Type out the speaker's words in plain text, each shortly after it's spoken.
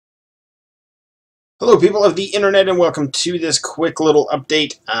Hello people of the internet and welcome to this quick little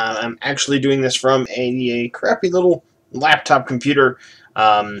update. I'm actually doing this from a crappy little laptop computer.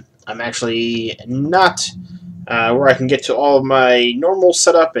 I'm actually not where I can get to all of my normal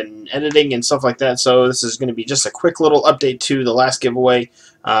setup and editing and stuff like that, so this is going to be just a quick little update to the last giveaway.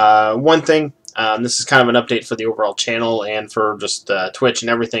 One thing, this is kind of an update for the overall channel and for just Twitch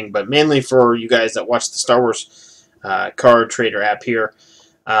and everything, but mainly for you guys that watch the Star Wars card trader app here.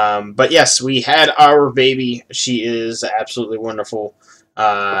 But yes, we had our baby. She is absolutely wonderful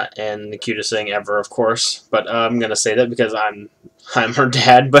and the cutest thing ever, of course. But I'm gonna say that because I'm her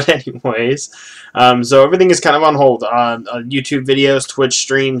dad. But anyways, so everything is kind of on hold on YouTube videos, Twitch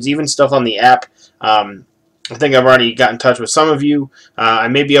streams, even stuff on the app. I think I've already got in touch with some of you. I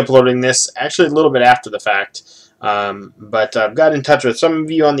may be uploading this actually a little bit after the fact, but I've got in touch with some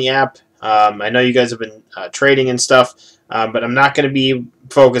of you on the app. I know you guys have been trading and stuff. But I'm not going to be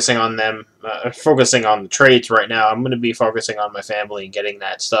focusing on them, focusing on the trades right now. I'm going to be focusing on my family and getting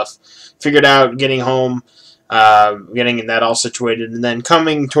that stuff figured out, getting home, getting that all situated, and then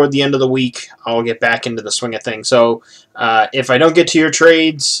coming toward the end of the week, I'll get back into the swing of things. So if I don't get to your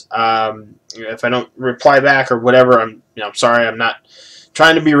trades, if I don't reply back or whatever, I'm sorry. I'm not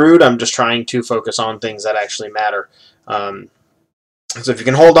trying to be rude. I'm just trying to focus on things that actually matter. So if you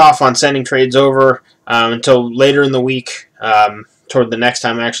can hold off on sending trades over until later in the week, toward the next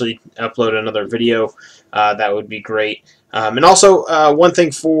time I actually upload another video, that would be great. And also, one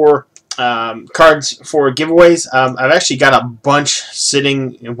thing for cards for giveaways, I've actually got a bunch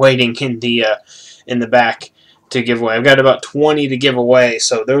sitting and waiting in the back to give away. I've got about 20 to give away,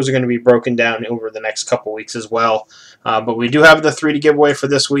 so those are going to be broken down over the next couple weeks as well. But we do have the 3 to give away for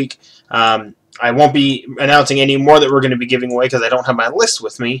this week. I won't be announcing any more that we're going to be giving away because I don't have my list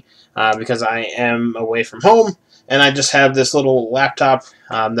with me because I am away from home and I just have this little laptop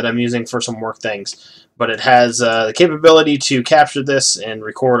that I'm using for some work things. But it has the capability to capture this and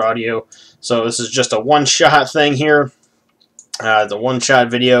record audio. So this is just a one-shot thing here, the one-shot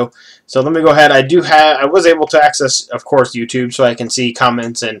video. So let me go ahead. I was able to access, of course, YouTube, so I can see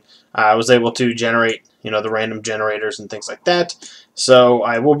comments, and I was able to generate, the random generators and things like that. So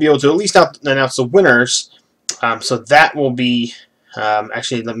I will be able to at least announce the winners. So that will be,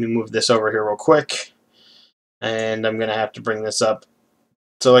 actually, let me move this over here real quick. And I'm going to have to bring this up.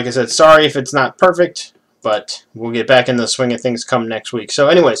 So like I said, sorry if it's not perfect, but we'll get back in the swing of things come next week. So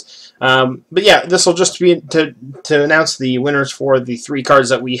anyways, but yeah, this will just be to announce the winners for the 3 cards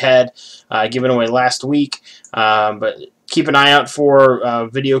that we had given away last week. But keep an eye out for a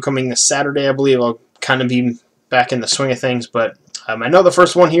video coming this Saturday, I believe. I'll kind of be back in the swing of things, but I know the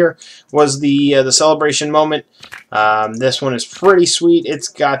first one here was the celebration moment. This one is pretty sweet. It's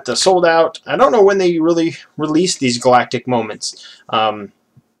got sold out. I don't know when they really released these galactic moments.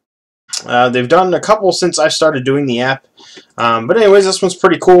 They've done a couple since I started doing the app. But anyways, this one's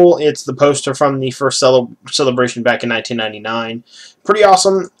pretty cool. It's the poster from the first celebration back in 1999. Pretty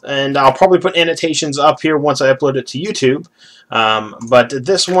awesome, and I'll probably put annotations up here once I upload it to YouTube. But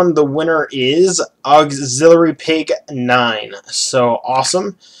this one, the winner is Auxiliary Pig 9. So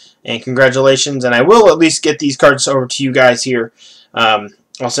awesome, and congratulations. And I will at least get these cards over to you guys here.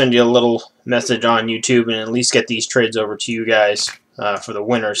 I'll send you a little message on YouTube and at least get these trades over to you guys. For the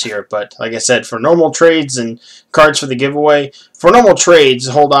winners here, but like I said, for normal trades and cards for the giveaway, for normal trades,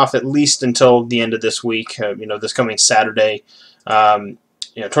 hold off at least until the end of this week. This coming Saturday.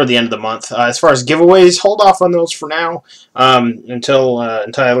 Toward the end of the month. As far as giveaways, hold off on those for now until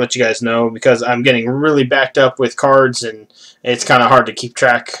I let you guys know, because I'm getting really backed up with cards and it's kind of hard to keep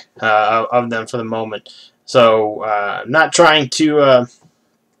track of them for the moment. So not trying to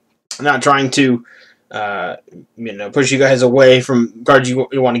push you guys away from cards you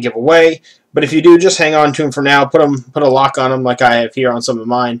want to give away. But if you do, just hang on to them for now. Put a lock on them like I have here on some of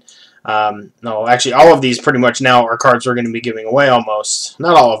mine. No, actually, all of these pretty much now are cards we're going to be giving away almost.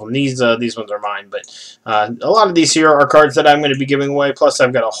 Not all of them. These ones are mine, but a lot of these here are cards that I'm going to be giving away. Plus,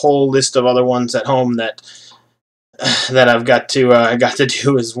 I've got a whole list of other ones at home that I've got to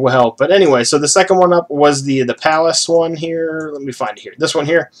do as well. But anyway, so the second one up was the Palace one here. Let me find it here. This one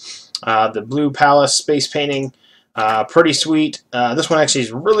here. The Blue Palace space painting, pretty sweet. This one actually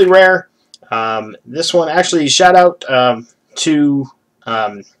is really rare. This one actually, shout out to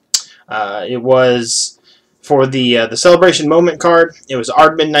it was for the celebration moment card. It was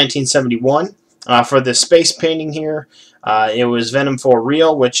Ardman 1971 for the space painting here. It was Venom for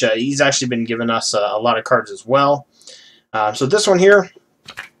Real, which he's actually been giving us a lot of cards as well. So this one here,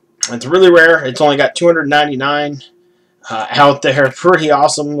 it's really rare. It's only got 299. Out there, pretty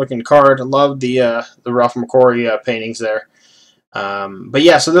awesome looking card. I love the Ralph McQuarrie paintings there. But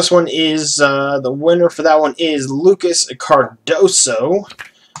yeah, so this one is, the winner for that one is Lucas Cardoso.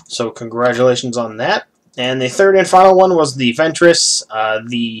 So congratulations on that. And the third and final one was the Ventress. I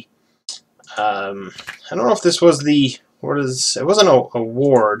don't know if this was the, it wasn't an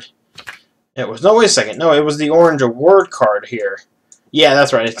award. It was, no, wait a second. No, it was the orange award card here. Yeah,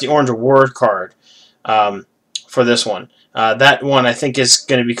 that's right. It's the orange award card for this one. That one I think is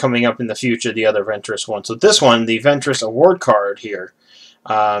going to be coming up in the future, the other Ventress one. So this one, the Ventress award card here,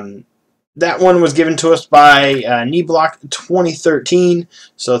 that one was given to us by Kneblock 2013.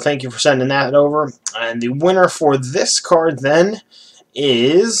 So thank you for sending that over. And the winner for this card then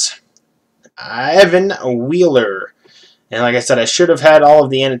is Evan Wheeler. And like I said, I should have had all of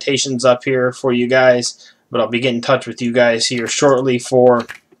the annotations up here for you guys, but I'll be getting in touch with you guys here shortly for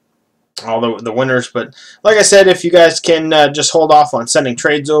all the winners. But like I said, if you guys can just hold off on sending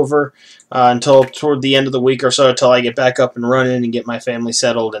trades over until toward the end of the week or so, until I get back up and running and get my family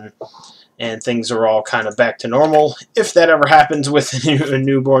settled and things are all kind of back to normal. If that ever happens with a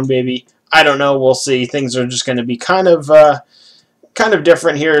newborn baby, I don't know. We'll see. Things are just going to be kind of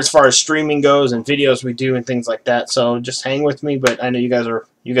different here as far as streaming goes and videos we do and things like that. So just hang with me. But I know you guys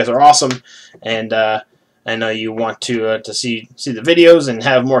are awesome, and I know you want to see the videos and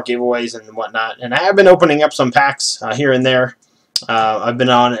have more giveaways and whatnot. And I have been opening up some packs here and there. I've been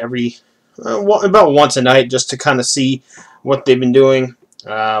on about once a night just to kind of see what they've been doing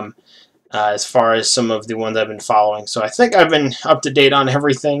as far as some of the ones I've been following. So I think I've been up to date on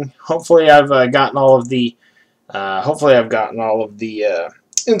everything. Hopefully I've gotten all of the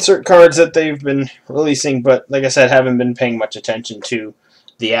insert cards that they've been releasing. But like I said, haven't been paying much attention to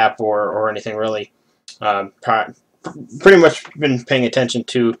the app or anything really. Pretty much been paying attention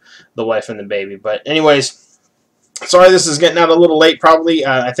to the wife and the baby. But anyways, sorry this is getting out a little late probably.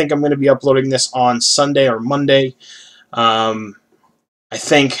 I think I'm going to be uploading this on Sunday or Monday. I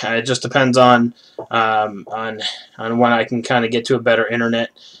think it just depends on when I can kind of get to a better internet.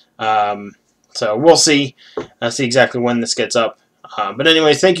 So we'll see. I'll see exactly when this gets up. But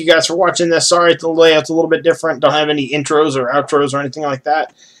anyways, thank you guys for watching this. Sorry the layout's a little bit different. Don't have any intros or outros or anything like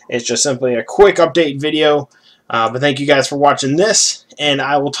that. It's just simply a quick update video. But thank you guys for watching this, and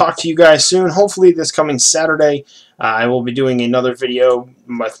I will talk to you guys soon. Hopefully this coming Saturday, I will be doing another video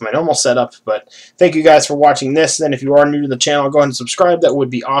with my normal setup. But thank you guys for watching this. Then if you are new to the channel, go ahead and subscribe. That would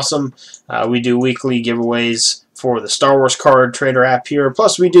be awesome. We do weekly giveaways for the Star Wars card trader app here.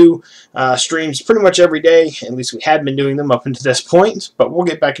 Plus we do streams pretty much every day. At least we had been doing them up until this point. But we'll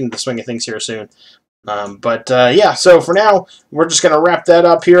get back into the swing of things here soon. Yeah, so for now, we're just going to wrap that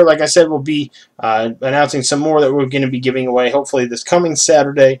up here. Like I said, we'll be announcing some more that we're going to be giving away, hopefully this coming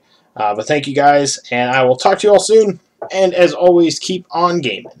Saturday. But thank you guys, and I will talk to you all soon. And as always, keep on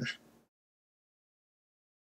gaming.